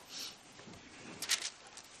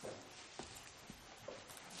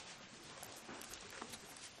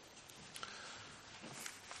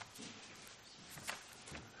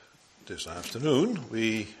This afternoon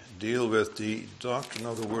we deal with the doctrine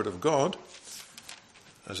of the Word of God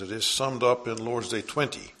as it is summed up in Lord's Day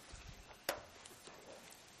 20.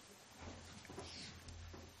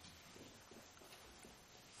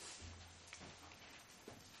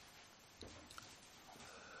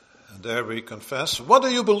 And there we confess, what do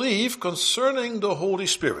you believe concerning the Holy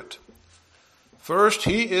Spirit? First,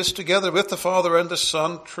 He is together with the Father and the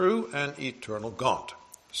Son, true and eternal God.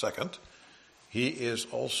 Second, He is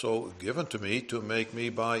also given to me to make me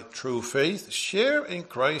by true faith share in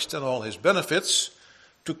Christ and all His benefits,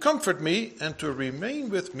 to comfort me and to remain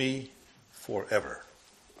with me forever.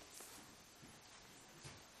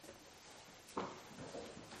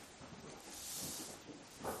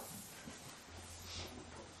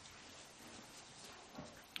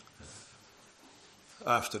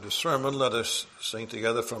 After the sermon, let us sing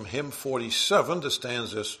together from hymn 47, the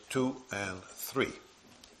stanzas 2 and 3.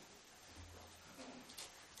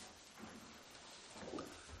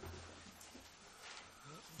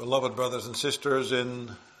 Beloved brothers and sisters in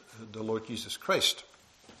the Lord Jesus Christ,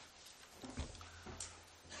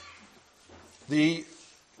 the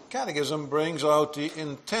Catechism brings out the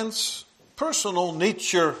intense personal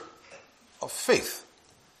nature of faith.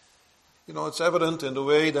 You know, it's evident in the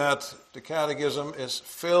way that the Catechism is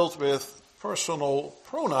filled with personal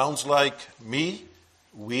pronouns like me,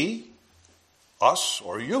 we, us,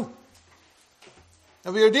 or you.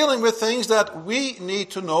 And we are dealing with things that we need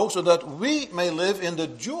to know so that we may live in the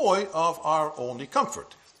joy of our only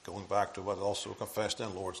comfort. Going back to what also confessed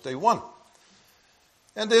in Lord's Day 1.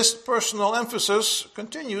 And this personal emphasis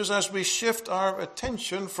continues as we shift our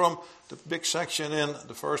attention from the big section in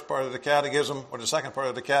the first part of the Catechism, or the second part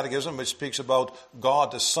of the Catechism, which speaks about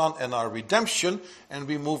God the Son and our redemption, and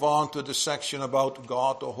we move on to the section about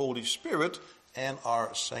God the Holy Spirit and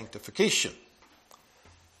our sanctification.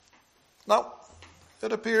 Now,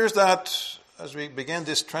 it appears that as we begin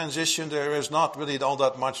this transition, there is not really all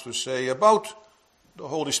that much to say about the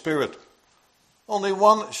Holy Spirit. Only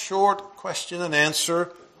one short question and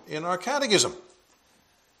answer in our catechism.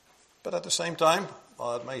 But at the same time,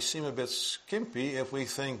 while it may seem a bit skimpy if we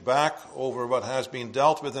think back over what has been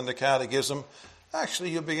dealt with in the catechism, actually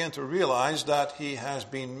you begin to realize that he has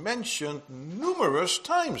been mentioned numerous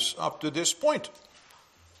times up to this point.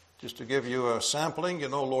 Just to give you a sampling, you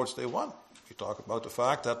know, Lord's Day 1. We talk about the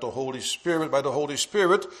fact that the Holy Spirit, by the Holy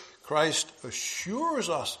Spirit, Christ assures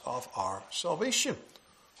us of our salvation.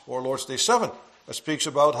 Or Lord's Day 7, it speaks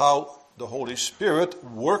about how the Holy Spirit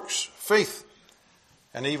works faith.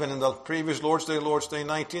 And even in the previous Lord's Day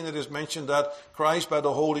 19, it is mentioned that Christ, by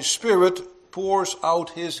the Holy Spirit, pours out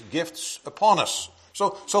His gifts upon us.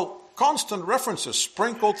 So constant references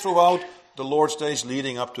sprinkled throughout the Lord's Days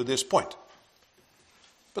leading up to this point.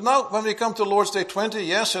 But now, when we come to Lord's Day 20,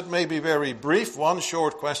 yes, it may be very brief, one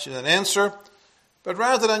short question and answer, but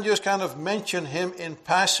rather than just kind of mention Him in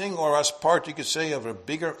passing or as part, you could say, of a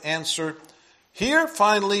bigger answer, here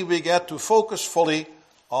finally we get to focus fully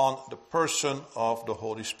on the person of the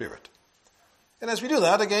Holy Spirit. And as we do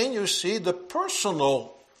that, again, you see the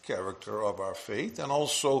personal character of our faith and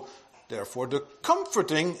also, therefore, the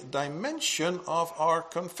comforting dimension of our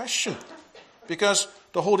confession. Because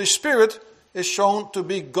the Holy Spirit is shown to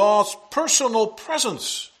be God's personal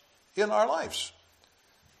presence in our lives.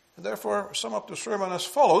 And therefore, sum up the sermon as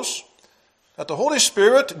follows, that the Holy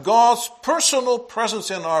Spirit, God's personal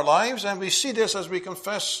presence in our lives, and we see this as we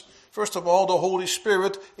confess, first of all, the Holy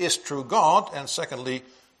Spirit is true God, and secondly,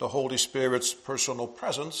 the Holy Spirit's personal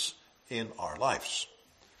presence in our lives.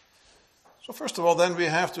 So first of all, then, we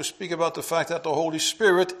have to speak about the fact that the Holy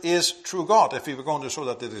Spirit is true God. If we were going to show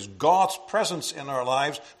that it is God's presence in our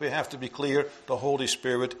lives, we have to be clear, the Holy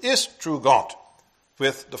Spirit is true God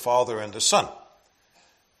with the Father and the Son.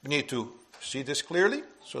 We need to see this clearly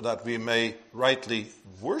so that we may rightly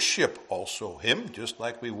worship also Him, just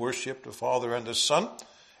like we worship the Father and the Son.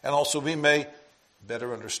 And also we may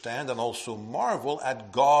better understand and also marvel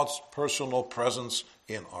at God's personal presence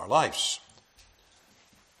in our lives.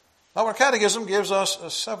 Now, our catechism gives us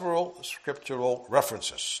several scriptural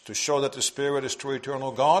references to show that the Spirit is true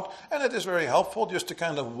eternal God, and it is very helpful just to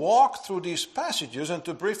kind of walk through these passages and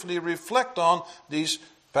to briefly reflect on these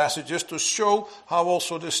passages to show how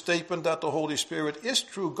also the statement that the Holy Spirit is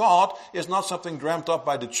true God is not something dreamt up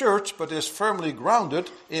by the church, but is firmly grounded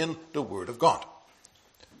in the Word of God.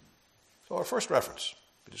 So our first reference,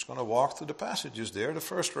 we're just going to walk through the passages there. The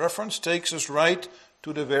first reference takes us right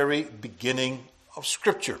to the very beginning of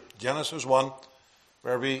Scripture, Genesis 1,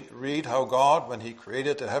 where we read how God, when He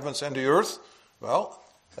created the heavens and the earth,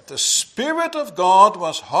 that the Spirit of God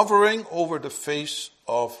was hovering over the face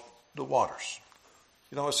of the waters.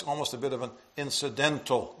 It's almost a bit of an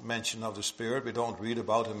incidental mention of the Spirit. We don't read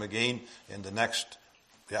about him again in the next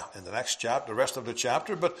chapter, the rest of the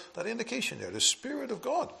chapter, but that indication there, the Spirit of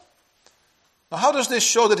God. Now, how does this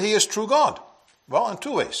show that he is true God? Well, in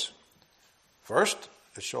two ways. First,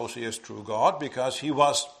 it shows he is true God because he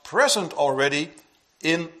was present already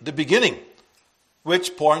in the beginning,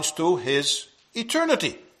 which points to his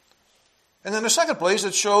eternity. And in the second place,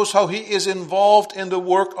 it shows how he is involved in the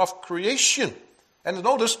work of creation. And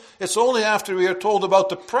notice, it's only after we are told about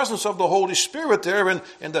the presence of the Holy Spirit there in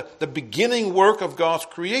the beginning work of God's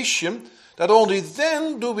creation, that only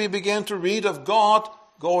then do we begin to read of God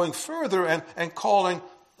going further and calling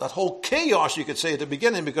that whole chaos, you could say, at the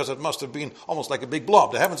beginning, because it must have been almost like a big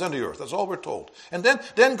blob, the heavens and the earth. That's all we're told. And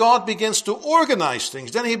then God begins to organize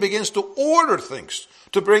things. Then he begins to order things,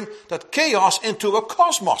 to bring that chaos into a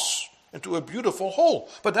cosmos, into a beautiful whole.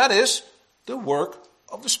 But that is the work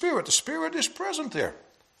of the Spirit. The Spirit is present there.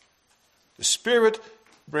 The Spirit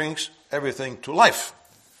brings everything to life.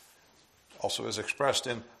 Also is expressed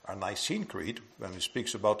in our Nicene Creed, when he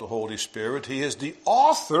speaks about the Holy Spirit, he is the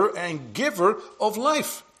author and giver of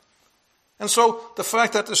life. And so the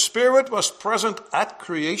fact that the Spirit was present at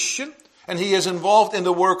creation, and he is involved in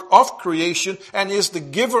the work of creation, and is the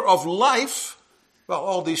giver of life, well,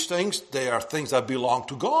 all these things, they are things that belong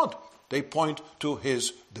to God. They point to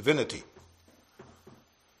his divinity.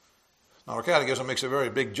 Now, our catechism makes a very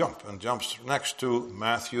big jump and jumps next to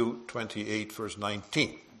Matthew 28, verse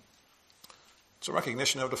 19. It's a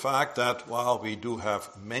recognition of the fact that while we do have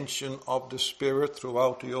mention of the Spirit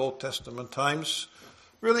throughout the Old Testament times,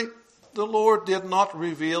 really, the Lord did not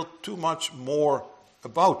reveal too much more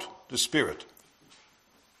about the Spirit.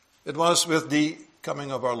 It was with the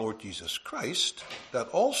coming of our Lord Jesus Christ that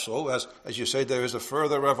also, as you say, there is a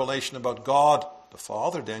further revelation about God the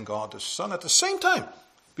Father, then God the Son. At the same time,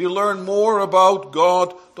 we learn more about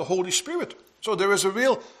God the Holy Spirit. So there is a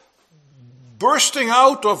real bursting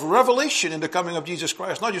out of revelation in the coming of Jesus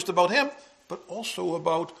Christ, not just about him, but also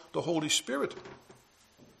about the Holy Spirit.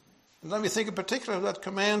 And then we think in particular of that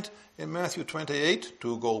command in Matthew 28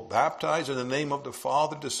 to go baptize in the name of the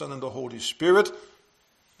Father, the Son, and the Holy Spirit.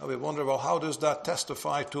 Now we wonder, well, how does that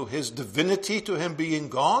testify to his divinity, to him being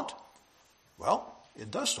God? Well,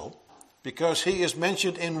 it does so, because he is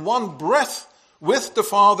mentioned in one breath with the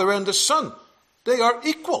Father and the Son. They are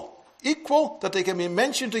equal. Equal, that they can be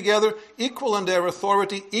mentioned together, equal in their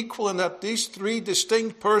authority, equal in that these three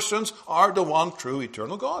distinct persons are the one true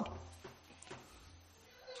eternal God.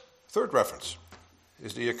 Third reference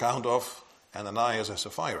is the account of Ananias and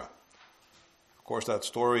Sapphira. Of course, that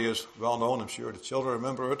story is well known. I'm sure the children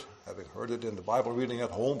remember it, having heard it in the Bible reading at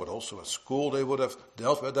home, but also at school they would have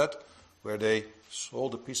dealt with that, where they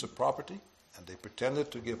sold a piece of property and they pretended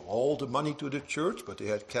to give all the money to the church, but they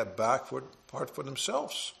had kept back part for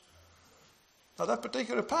themselves. Now, that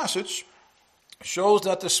particular passage shows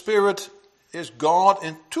that the Spirit is God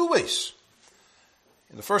in two ways.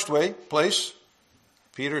 In the first place,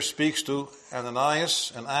 Peter speaks to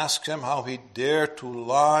Ananias and asks him how he dared to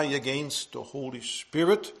lie against the Holy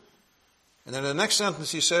Spirit. And in the next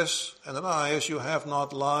sentence he says, Ananias, you have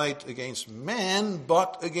not lied against man,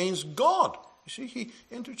 but against God. You see, he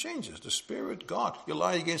interchanges the Spirit, God. You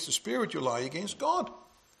lie against the Spirit, you lie against God.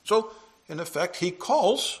 So, in effect, he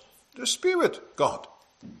calls the Spirit God.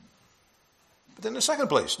 But in the second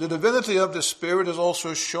place, the divinity of the Spirit is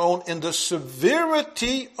also shown in the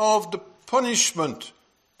severity of the punishment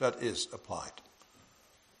that is applied.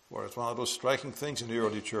 For it's one of those striking things in the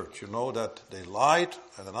early church. You know that they lied,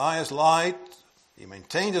 Ananias lied, he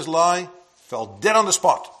maintained his lie, fell dead on the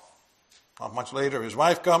spot. Not much later, his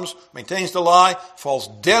wife comes, maintains the lie, falls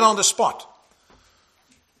dead on the spot.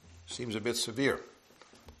 Seems a bit severe.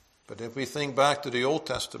 But if we think back to the Old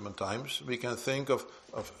Testament times, we can think of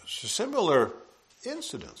similar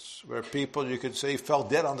incidents where people, you could say, fell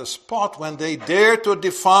dead on the spot when they dared to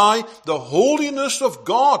defy the holiness of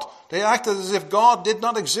God. They acted as if God did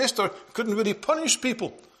not exist or couldn't really punish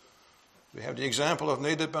people. We have the example of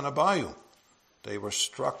Nadab and Abihu. They were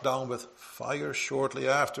struck down with fire shortly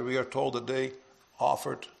after. We are told that they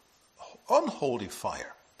offered unholy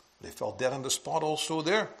fire. They fell dead on the spot also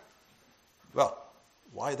there. Well,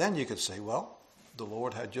 why then, you could say, well, the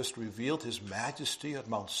Lord had just revealed his majesty at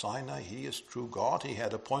Mount Sinai. He is true God. He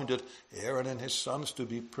had appointed Aaron and his sons to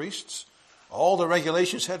be priests. All the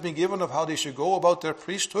regulations had been given of how they should go about their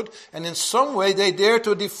priesthood. And in some way they dared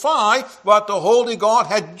to defy what the holy God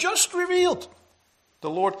had just revealed. The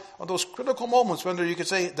Lord, on those critical moments when you could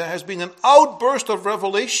say there has been an outburst of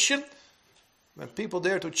revelation, when people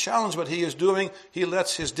dare to challenge what he is doing, he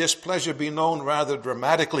lets his displeasure be known rather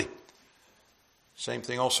dramatically. Same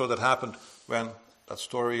thing also that happened when That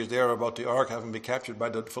story is there about the ark having been captured by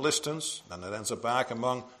the Philistines. Then it ends up back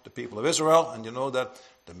among the people of Israel. And you know that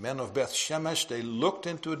the men of Beth Shemesh, they looked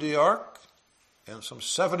into the ark. And some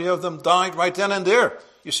 70 of them died right then and there.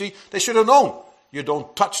 You see, they should have known. You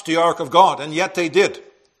don't touch the ark of God. And yet they did.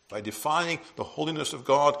 By defying the holiness of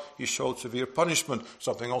God, he showed severe punishment.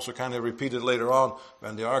 Something also kind of repeated later on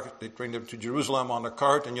when the ark, they bring them to Jerusalem on a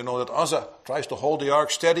cart, and you know that Uzzah tries to hold the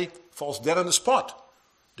ark steady, falls dead on the spot.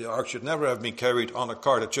 The ark should never have been carried on a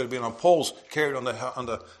cart. It should have been on poles, carried on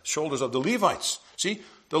the shoulders of the Levites. See,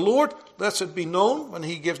 the Lord lets it be known when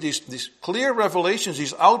he gives these clear revelations,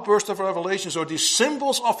 these outbursts of revelations, or these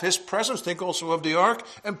symbols of his presence. Think also of the ark.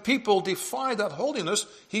 And people defy that holiness.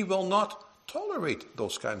 He will not tolerate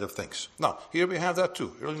those kind of things. Now, here we have that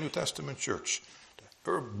too. Early New Testament church.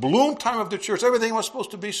 The bloom time of the church. Everything was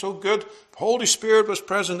supposed to be so good. The Holy Spirit was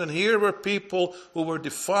present. And here were people who were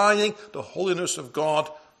defying the holiness of God,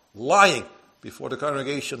 lying before the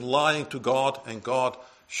congregation, lying to God. And God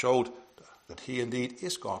showed that he indeed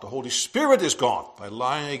is God. The Holy Spirit is God. By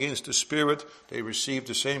lying against the Spirit, they received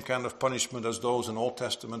the same kind of punishment as those in Old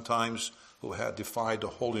Testament times who had defied the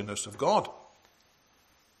holiness of God.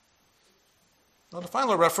 Now, the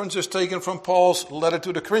final reference is taken from Paul's letter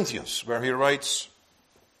to the Corinthians, where he writes,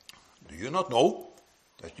 "Do you not know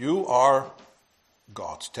that you are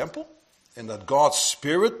God's temple, and that God's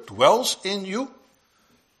Spirit dwells in you?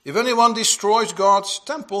 If anyone destroys God's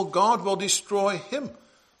temple, God will destroy him.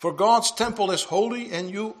 For God's temple is holy,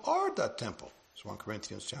 and you are that temple." It's 1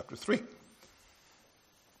 Corinthians chapter 3.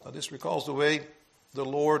 Now, this recalls the way the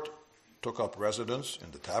Lord took up residence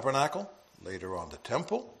in the tabernacle, later on the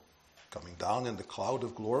temple, coming down in the cloud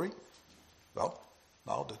of glory. Well,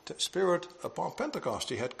 now the Spirit upon Pentecost,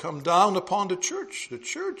 he had come down upon the church. The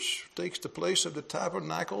church takes the place of the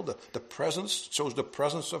tabernacle. The presence shows the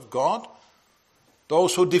presence of God.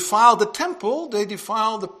 Those who defile the temple, they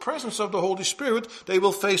defile the presence of the Holy Spirit. They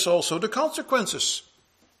will face also the consequences.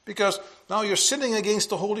 Because now you're sinning against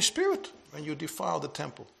the Holy Spirit when you defile the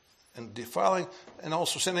temple. And defiling and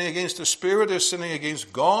also sinning against the Spirit is sinning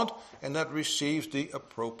against God, and that receives the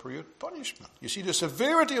appropriate punishment. You see, the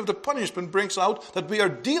severity of the punishment brings out that we are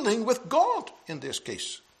dealing with God in this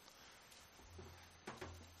case.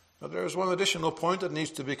 But there is one additional point that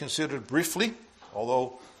needs to be considered briefly,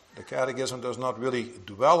 although the Catechism does not really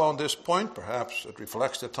dwell on this point. Perhaps it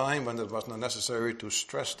reflects the time when it was not necessary to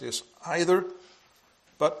stress this either.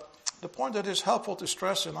 But the point that is helpful to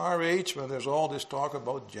stress in our age, when there's all this talk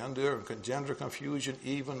about gender and gender confusion,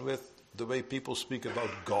 even with the way people speak about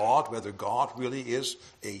God, whether God really is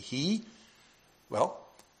a he. Well,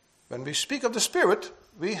 when we speak of the Spirit,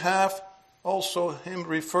 we have also him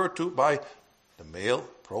referred to by the male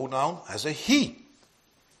pronoun as a he.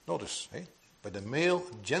 Notice, by the male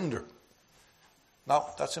gender.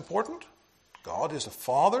 Now, that's important. God is the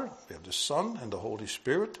Father, we have the Son and the Holy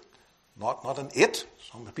Spirit. Not an it.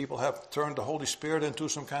 Some people have turned the Holy Spirit into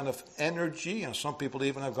some kind of energy, and some people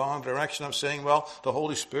even have gone in the direction of saying, well, the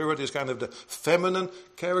Holy Spirit is kind of the feminine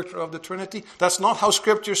character of the Trinity. That's not how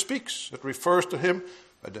Scripture speaks. It refers to him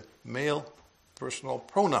by the male personal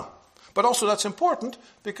pronoun. But also that's important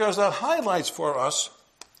because that highlights for us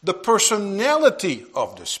the personality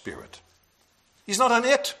of the Spirit. He's not an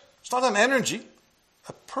it. It's not an energy.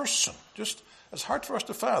 A person. Just, it's hard for us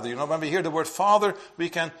to fathom. When we hear the word Father, we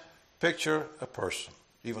can picture a person,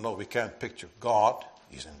 even though we can't picture God,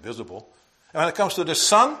 he's invisible. And when it comes to the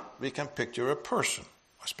Son, we can picture a person,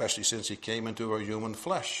 especially since he came into our human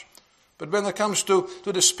flesh. But when it comes to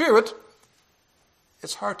the Spirit,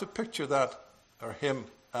 it's hard to picture that, or him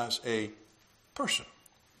as a person.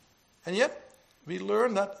 And yet, we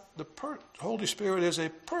learn that the Holy Spirit is a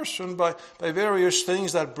person by various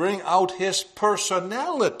things that bring out his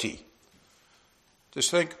personality. Just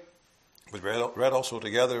think, we read also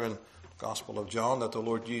together in Gospel of John that the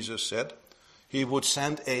Lord Jesus said he would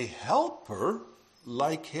send a helper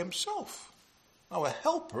like himself. Now, a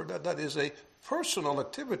helper, that is a personal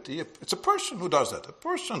activity. It's a person who does that. A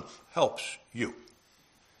person helps you.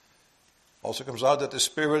 Also comes out that the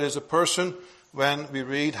Spirit is a person when we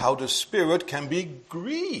read how the Spirit can be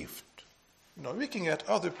grieved. We can get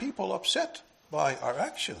other people upset by our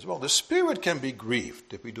actions. Well, the Spirit can be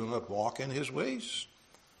grieved if we do not walk in his ways.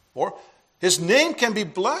 Or his name can be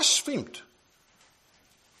blasphemed.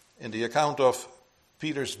 In the account of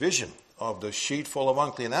Peter's vision of the sheet full of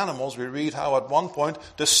unclean animals, we read how at one point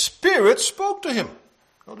the Spirit spoke to him.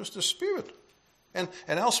 Notice the Spirit. And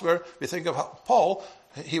elsewhere, we think of how Paul,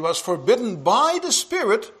 he was forbidden by the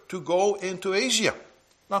Spirit to go into Asia.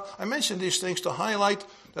 Now, I mention these things to highlight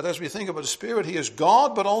that as we think about the Spirit, he is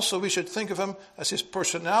God, but also we should think of him as his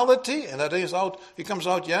personality, and that he comes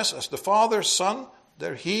out, yes, as the Father, Son,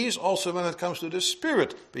 They're he's. Also when it comes to the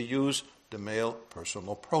Spirit, we use the male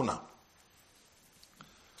personal pronoun.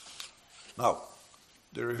 Now,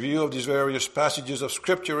 the review of these various passages of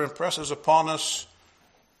Scripture impresses upon us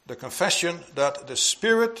the confession that the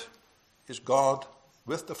Spirit is God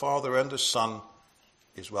with the Father and the Son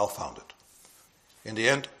is well-founded. In the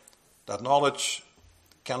end, that knowledge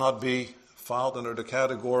cannot be filed under the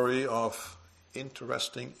category of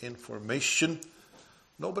interesting information.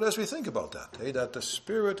 No, but as we think about that, that the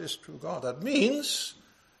Spirit is true God, that means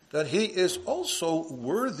that he is also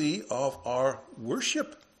worthy of our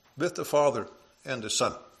worship with the Father and the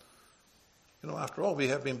Son. After all, we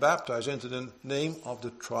have been baptized into the name of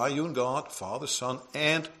the triune God, Father, Son,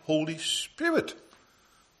 and Holy Spirit.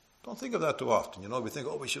 Don't think of that too often. We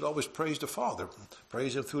think, we should always praise the Father,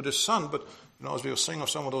 praise him through the Son. But, as we will sing of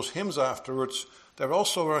some of those hymns afterwards, there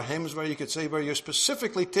also are hymns where you could say, where you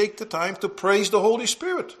specifically take the time to praise the Holy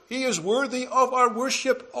Spirit. He is worthy of our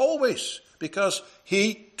worship always, because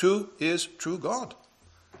he too is true God.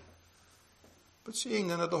 But seeing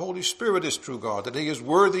then that the Holy Spirit is true God, that he is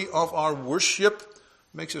worthy of our worship,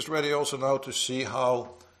 makes us ready also now to see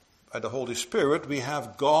how by the Holy Spirit we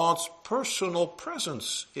have God's personal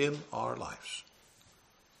presence in our lives.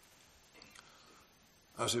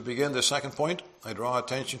 As we begin the second point, I draw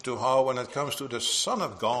attention to how when it comes to the Son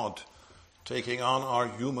of God taking on our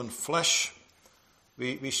human flesh,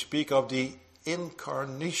 we speak of the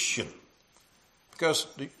incarnation. Because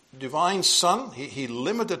the divine Son, he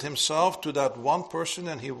limited himself to that one person,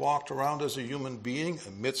 and he walked around as a human being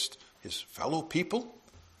amidst his fellow people.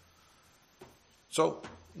 So,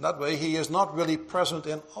 in that way, he is not really present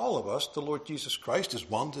in all of us. The Lord Jesus Christ is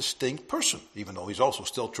one distinct person, even though he's also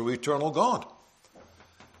still true eternal God.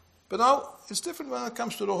 But now, it's different when it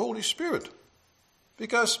comes to the Holy Spirit,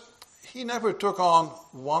 because he never took on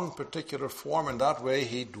one particular form. In that way,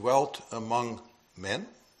 he dwelt among men.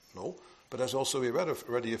 No. But as also we read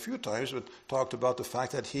already a few times, we talked about the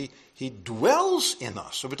fact that he dwells in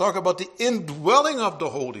us. So we talk about the indwelling of the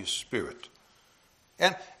Holy Spirit.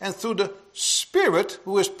 And through the Spirit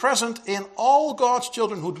who is present in all God's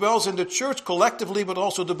children, who dwells in the church collectively, but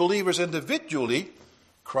also the believers individually,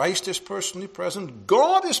 Christ is personally present.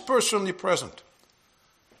 God is personally present.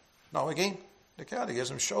 Now again, the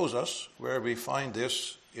Catechism shows us where we find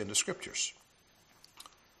this in the Scriptures.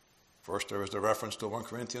 First, there is the reference to 1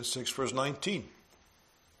 Corinthians 6, verse 19.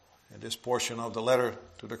 In this portion of the letter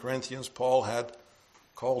to the Corinthians, Paul had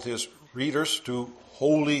called his readers to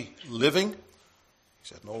holy living. He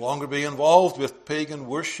said, no longer be involved with pagan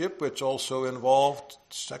worship, which also involved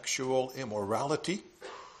sexual immorality.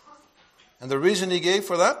 And the reason he gave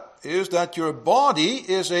for that is that your body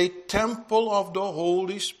is a temple of the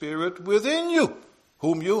Holy Spirit within you,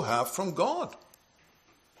 whom you have from God.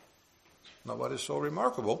 Now, what is so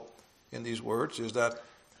remarkable in these words is that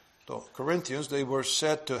the Corinthians, they were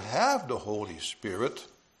said to have the Holy Spirit,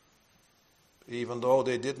 even though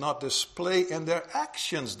they did not display in their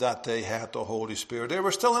actions that they had the Holy Spirit. They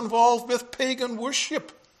were still involved with pagan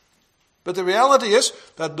worship. But the reality is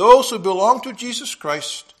that those who belong to Jesus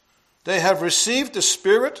Christ, they have received the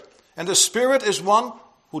Spirit, and the Spirit is one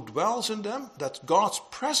who dwells in them. That's God's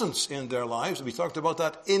presence in their lives. We talked about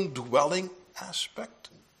that indwelling aspect.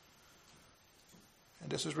 And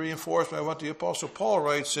this is reinforced by what the Apostle Paul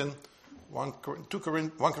writes in 2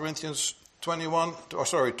 Corinthians 21,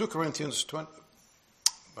 20,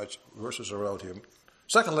 my verses are out here.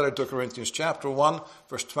 Second letter to Corinthians, chapter 1,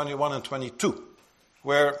 verse 21 and 22,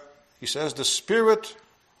 where he says, the Spirit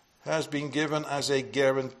has been given as a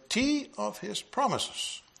guarantee of his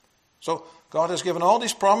promises. So God has given all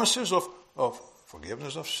these promises of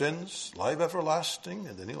forgiveness of sins, life everlasting,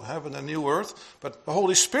 and the new heaven and new earth. But the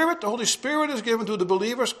Holy Spirit is given to the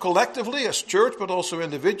believers collectively as church, but also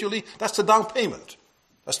individually. That's the down payment.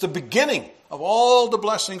 That's the beginning of all the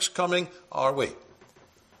blessings coming our way.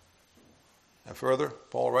 And further,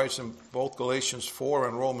 Paul writes in both Galatians 4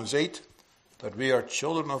 and Romans 8 that we are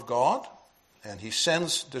children of God, and he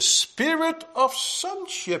sends the Spirit of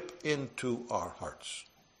sonship into our hearts.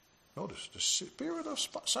 Notice, the Spirit of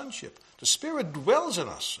sonship. The Spirit dwells in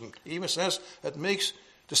us. And he even says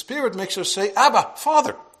the Spirit makes us say, Abba,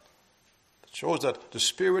 Father. It shows that the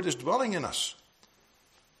Spirit is dwelling in us.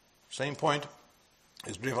 Same point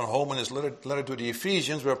is driven home in his letter to the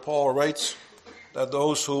Ephesians, where Paul writes that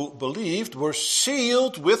those who believed were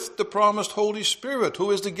sealed with the promised Holy Spirit,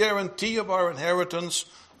 who is the guarantee of our inheritance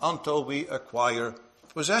until we acquire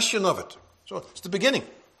possession of it. So it's the beginning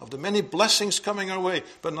of the many blessings coming our way.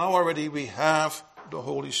 But now already we have the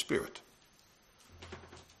Holy Spirit.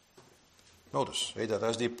 Notice that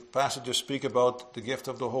as the passages speak about the gift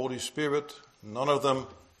of the Holy Spirit, none of them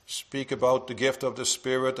speak about the gift of the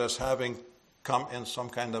Spirit as having come in some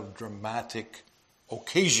kind of dramatic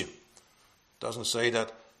occasion. It doesn't say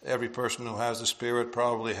that every person who has the Spirit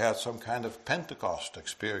probably had some kind of Pentecost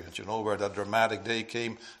experience, where that dramatic day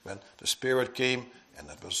came when the Spirit came and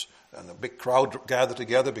a big crowd gathered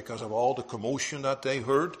together because of all the commotion that they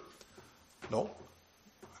heard. No.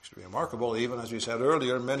 Actually remarkable, even as we said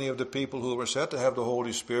earlier, many of the people who were said to have the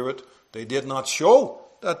Holy Spirit, they did not show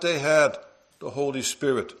that they had the Holy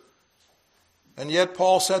Spirit. And yet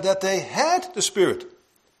Paul said that they had the Spirit.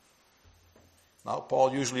 Now,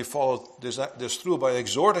 Paul usually followed this through by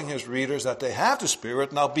exhorting his readers that they have the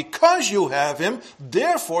Spirit. Now, because you have Him,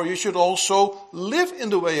 therefore you should also live in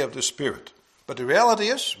the way of the Spirit. But the reality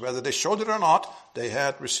is, whether they showed it or not, they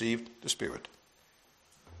had received the Spirit.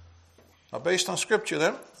 Now, based on Scripture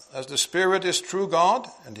then, as the Spirit is true God,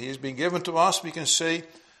 and He has been given to us, we can say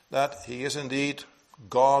that He is indeed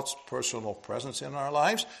God's personal presence in our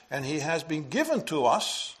lives, and He has been given to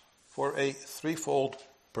us for a threefold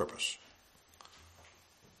purpose.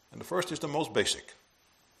 And the first is the most basic.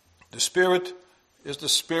 The Spirit is the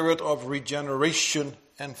spirit of regeneration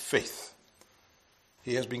and faith.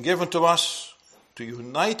 He has been given to us to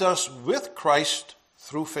unite us with Christ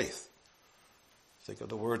through faith. Think of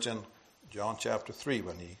the words in John chapter 3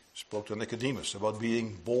 when He spoke to Nicodemus about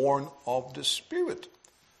being born of the Spirit.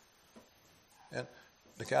 And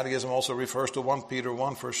the Catechism also refers to 1 Peter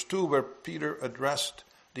 1 verse 2 where Peter addressed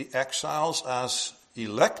the exiles as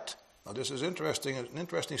elect. Now this is interesting, an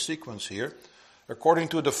interesting sequence here. According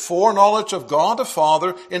to the foreknowledge of God the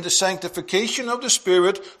Father in the sanctification of the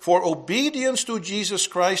Spirit for obedience to Jesus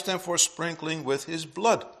Christ and for sprinkling with His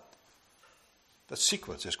blood. That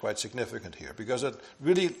sequence is quite significant here because it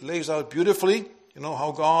really lays out beautifully,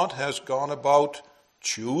 how God has gone about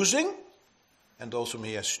choosing, and those whom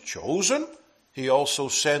He has chosen, He also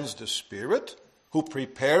sends the Spirit who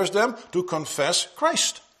prepares them to confess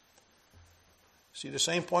Christ. See the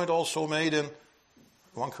same point also made in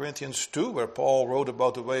 1 Corinthians 2, where Paul wrote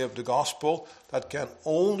about the way of the gospel that can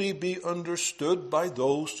only be understood by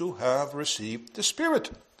those who have received the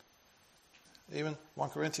Spirit. Even 1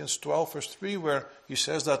 Corinthians 12, verse 3, where he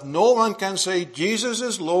says that no one can say Jesus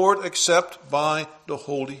is Lord except by the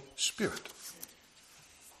Holy Spirit.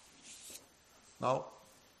 Now,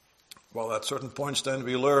 well, at certain points then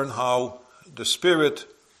we learn how the Spirit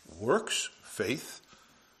works, faith,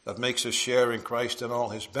 that makes us share in Christ and all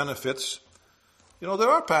His benefits. There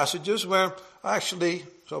are passages where actually,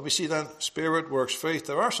 so we see then Spirit works faith.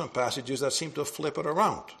 There are some passages that seem to flip it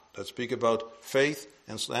around, that speak about faith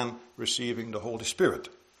and then receiving the Holy Spirit.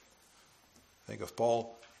 Think of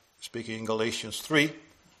Paul speaking in Galatians 3,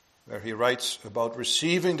 where he writes about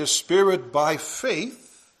receiving the Spirit by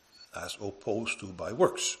faith as opposed to by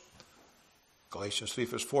works. Galatians 3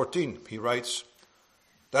 verse 14, he writes,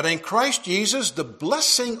 that in Christ Jesus the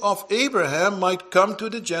blessing of Abraham might come to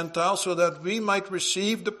the Gentiles so that we might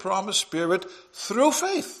receive the promised Spirit through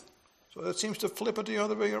faith. So that seems to flip it the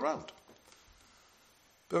other way around.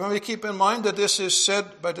 But when we keep in mind that this is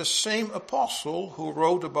said by the same apostle who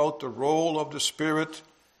wrote about the role of the Spirit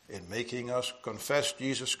in making us confess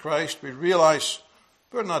Jesus Christ, we realize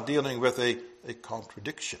we're not dealing with a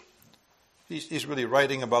contradiction. He's really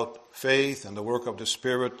writing about faith and the work of the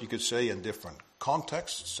Spirit, you could say, in different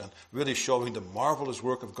contexts, and really showing the marvelous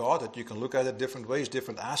work of God that you can look at it different ways,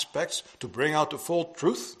 different aspects, to bring out the full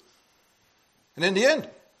truth. And in the end,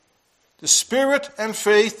 the Spirit and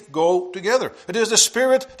faith go together. It is the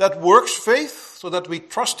Spirit that works faith, so that we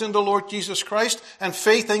trust in the Lord Jesus Christ, and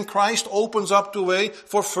faith in Christ opens up the way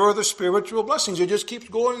for further spiritual blessings. It just keeps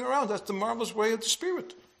going around. That's the marvelous way of the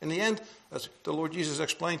Spirit. In the end, as the Lord Jesus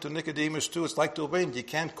explained to Nicodemus too, it's like the wind. You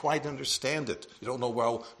can't quite understand it. You don't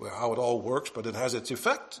know how it all works, but it has its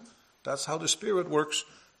effect. That's how the Spirit works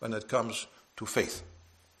when it comes to faith.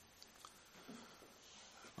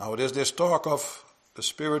 Now it is this talk of the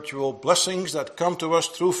spiritual blessings that come to us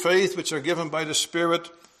through faith, which are given by the Spirit,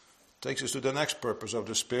 takes us to the next purpose of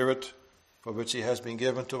the Spirit, for which He has been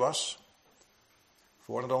given to us.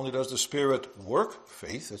 For not only does the Spirit work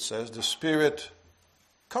faith, it says the Spirit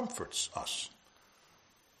comforts us.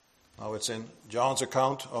 Now it's in John's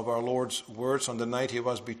account of our Lord's words on the night He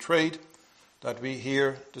was betrayed that we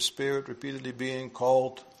hear the Spirit repeatedly being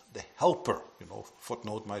called the Helper.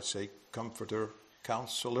 Footnote might say Comforter,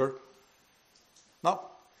 Counselor. Now,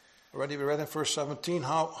 already we read in verse 17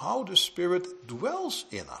 how the Spirit dwells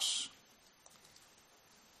in us.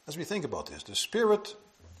 As we think about this, the Spirit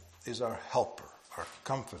is our helper, our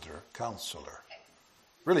comforter, counselor.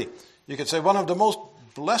 Really, you could say one of the most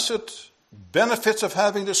blessed benefits of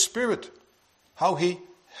having the Spirit, how He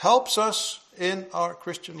helps us in our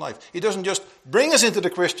Christian life. He doesn't just bring us into the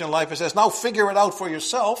Christian life and says, now figure it out for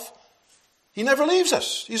yourself. He never leaves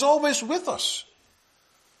us. He's always with us.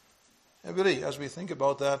 And really, as we think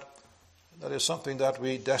about that, that is something that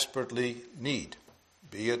we desperately need.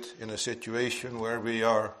 Be it in a situation where we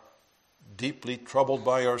are deeply troubled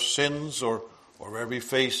by our sins or where we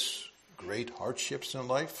face great hardships in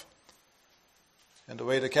life. And the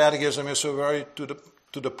way the Catechism is so very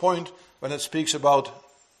to the point when it speaks about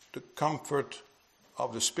the comfort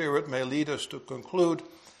of the Spirit may lead us to conclude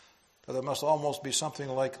that there must almost be something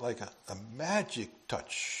like a magic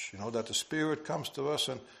touch, that the Spirit comes to us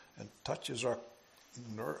and touches our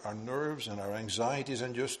nerves and our anxieties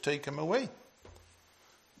and just take them away.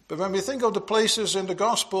 But when we think of the places in the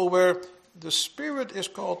Gospel where the Spirit is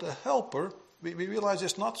called a helper, we realize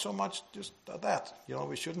it's not so much just that.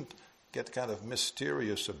 We shouldn't get kind of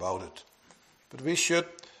mysterious about it. But we should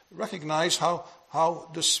recognize how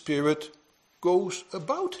the Spirit goes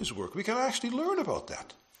about His work. We can actually learn about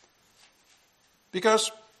that.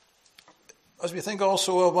 Because as we think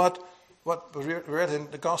also of what we read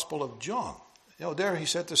in the Gospel of John, there he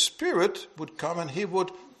said the Spirit would come and He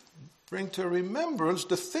would bring to remembrance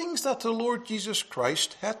the things that the Lord Jesus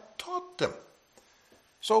Christ had taught them.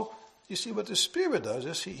 So, you see what the Spirit does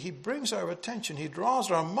is He brings our attention, He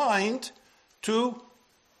draws our mind to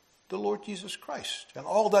the Lord Jesus Christ and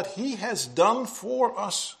all that He has done for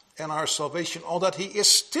us and our salvation, all that He is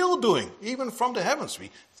still doing, even from the heavens.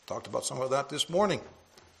 We talked about some of that this morning.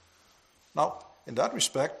 Now, in that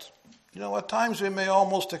respect, at times we may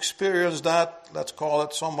almost experience that, let's call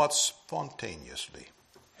it somewhat spontaneously.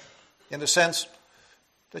 In the sense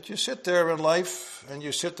that you sit there in life and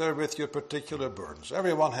you sit there with your particular burdens.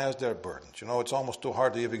 Everyone has their burdens. It's almost too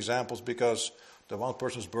hard to give examples because the one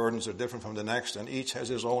person's burdens are different from the next and each has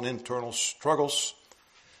his own internal struggles.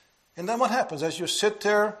 And then what happens as you sit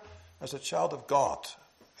there as a child of God?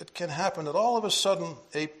 It can happen that all of a sudden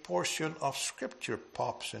a portion of Scripture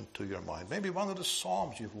pops into your mind. Maybe one of the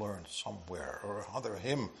Psalms you've learned somewhere or another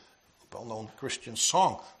hymn, a well-known Christian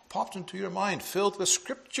song, pops into your mind filled with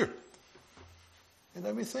Scripture. And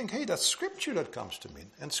then we think, hey, that's Scripture that comes to me.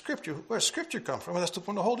 And Scripture, where Scripture comes from? That's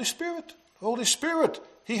from the Holy Spirit. The Holy Spirit,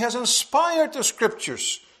 He has inspired the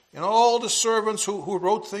Scriptures. All the servants who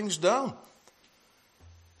wrote things down.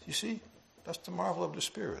 You see, that's the marvel of the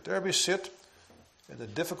Spirit. There we sit in the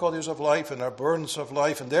difficulties of life and our burdens of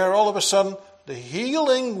life. And there all of a sudden, the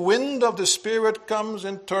healing wind of the Spirit comes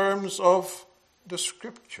in terms of the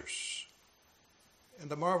Scriptures. And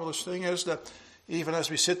the marvelous thing is that even as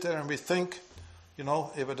we sit there and we think,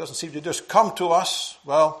 if it doesn't seem to just come to us,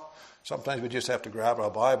 well, sometimes we just have to grab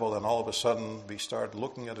our Bible and all of a sudden we start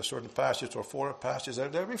looking at a certain passage or four passages.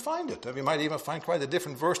 There we find it. And we might even find quite a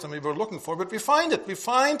different verse than we were looking for, but we find it. We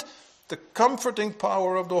find the comforting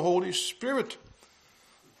power of the Holy Spirit.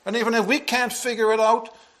 And even if we can't figure it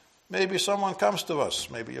out, maybe someone comes to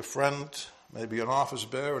us, maybe a friend, maybe an office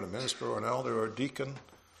bearer, a minister or an elder or a deacon.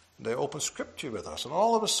 They open Scripture with us, and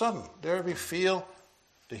all of a sudden, there we feel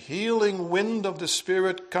the healing wind of the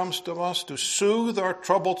Spirit comes to us to soothe our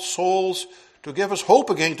troubled souls, to give us hope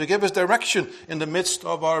again, to give us direction in the midst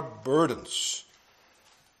of our burdens.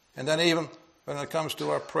 And then even when it comes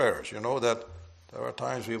to our prayers, that there are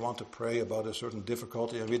times we want to pray about a certain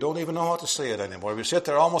difficulty and we don't even know how to say it anymore. We sit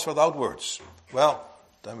there almost without words. Well,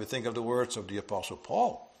 then we think of the words of the Apostle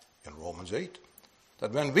Paul in Romans 8.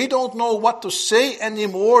 That when we don't know what to say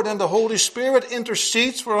anymore, then the Holy Spirit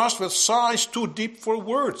intercedes for us with sighs too deep for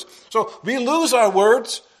words. So we lose our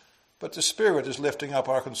words, but the Spirit is lifting up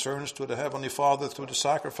our concerns to the Heavenly Father through the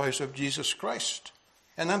sacrifice of Jesus Christ.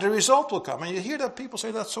 And then the result will come. And you hear that people say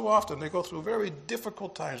that so often. They go through very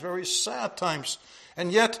difficult times, very sad times.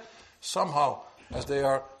 And yet, somehow, as they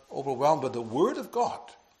are overwhelmed with the Word of God,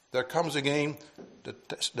 there comes again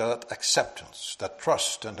that acceptance, that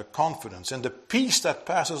trust, and the confidence, and the peace that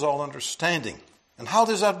passes all understanding. And how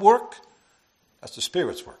does that work? That's the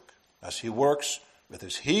Spirit's work. As He works with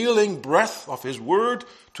His healing breath of His Word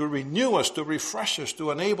to renew us, to refresh us,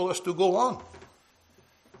 to enable us to go on.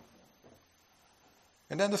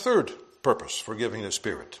 And then the third purpose for giving the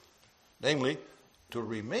Spirit, namely, to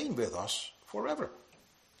remain with us forever.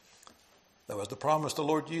 That was the promise the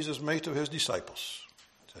Lord Jesus made to His disciples.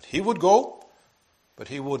 That He would go, but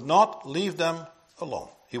He would not leave them alone.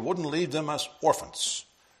 He wouldn't leave them as orphans.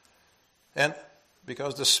 And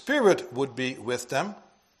because the Spirit would be with them,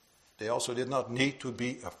 they also did not need to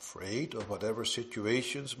be afraid of whatever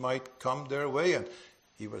situations might come their way. And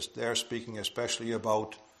He was there speaking especially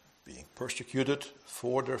about being persecuted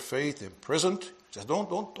for their faith, imprisoned. He says,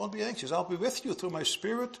 don't be anxious. I'll be with you through my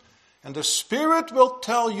Spirit. And the Spirit will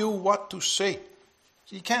tell you what to say.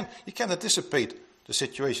 You can't anticipate the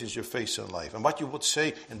situations you face in life and what you would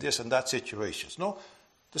say in this and that situations. No,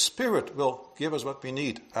 the Spirit will give us what we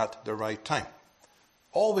need at the right time.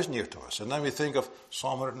 Always near to us. And then we think of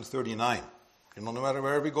Psalm 139. No matter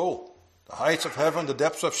where we go, the heights of heaven, the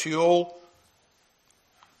depths of Sheol,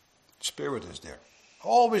 the Spirit is there.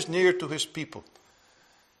 Always near to his people.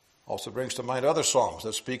 Also brings to mind other songs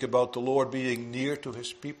that speak about the Lord being near to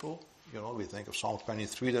his people. We think of Psalm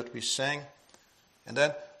 23 that we sang. And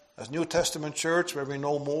then, as New Testament church, where we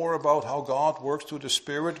know more about how God works through the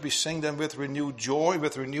Spirit, we sing them with renewed joy,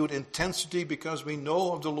 with renewed intensity, because we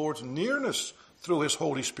know of the Lord's nearness through his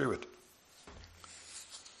Holy Spirit.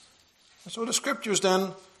 And so the Scriptures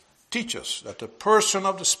then teach us that the person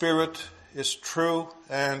of the Spirit is true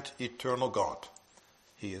and eternal God.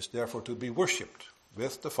 He is therefore to be worshipped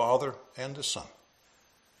with the Father and the Son.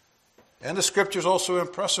 And the Scriptures also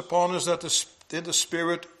impress upon us that in the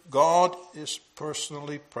Spirit, God is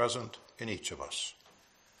personally present in each of us.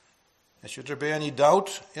 And should there be any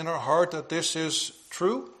doubt in our heart that this is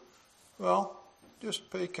true, well,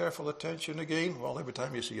 just pay careful attention again. Well, every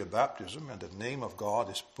time you see a baptism and the name of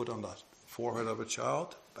God is put on the forehead of a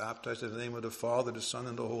child, baptized in the name of the Father, the Son,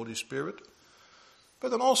 and the Holy Spirit.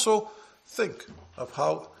 But then also think of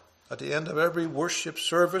how at the end of every worship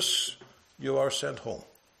service you are sent home.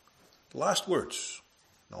 The last words,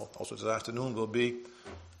 also this afternoon, will be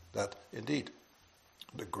that indeed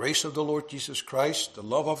the grace of the Lord Jesus Christ, the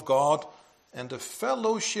love of God, and the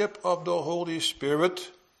fellowship of the Holy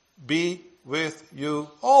Spirit be with you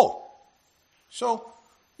all. So,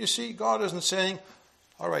 you see, God isn't saying,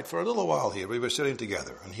 all right, for a little while here we were sitting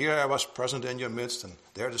together, and here I was present in your midst, and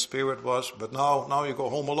there the Spirit was, but now you go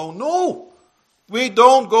home alone. No! We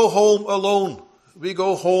don't go home alone. We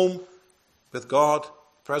go home with God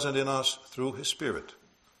present in us through his Spirit.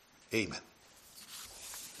 Amen.